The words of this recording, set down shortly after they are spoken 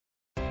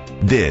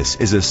This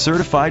is a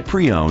certified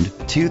pre-owned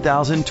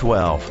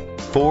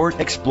 2012 Ford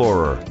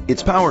Explorer.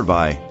 It's powered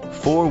by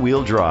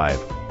four-wheel drive,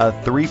 a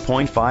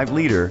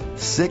 3.5-liter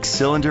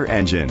 6-cylinder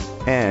engine,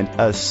 and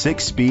a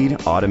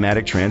 6-speed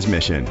automatic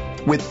transmission.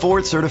 With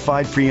Ford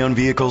certified pre-owned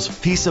vehicles,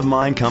 peace of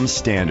mind comes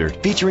standard,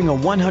 featuring a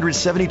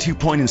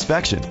 172-point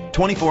inspection,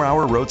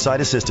 24-hour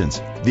roadside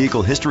assistance,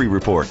 vehicle history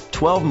report,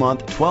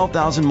 12-month,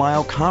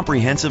 12,000-mile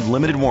comprehensive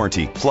limited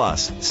warranty,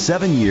 plus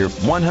 7-year,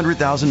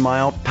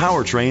 100,000-mile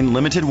powertrain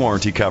limited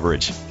warranty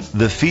coverage.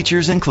 The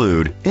features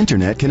include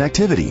internet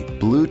connectivity,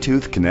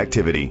 Bluetooth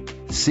connectivity,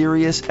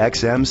 Sirius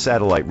XM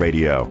satellite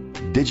radio,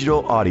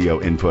 digital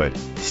audio input,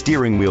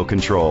 steering wheel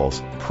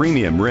controls,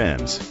 premium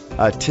rims,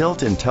 a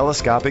tilt and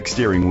telescopic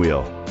steering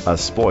wheel, a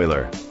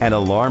spoiler, an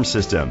alarm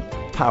system,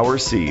 power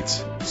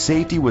seats.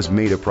 Safety was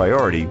made a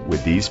priority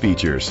with these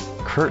features: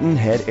 curtain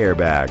head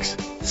airbags,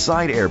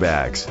 side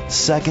airbags,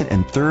 second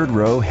and third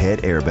row head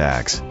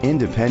airbags,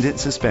 independent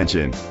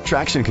suspension,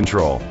 traction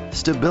control,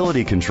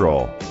 stability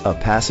control, a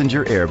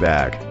passenger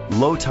airbag,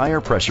 low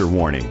tire pressure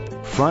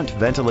warning, front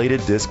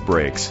ventilated disc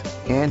brakes,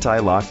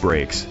 anti-lock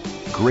brakes.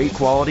 Great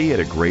quality at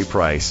a great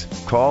price.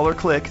 Call or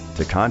click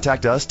to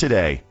contact us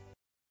today.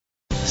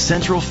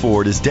 Central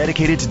Ford is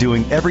dedicated to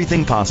doing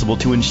everything possible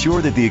to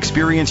ensure that the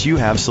experience you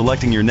have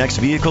selecting your next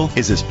vehicle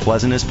is as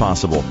pleasant as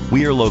possible.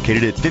 We are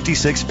located at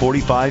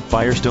 5645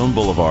 Firestone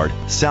Boulevard,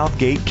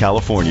 Southgate,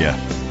 California.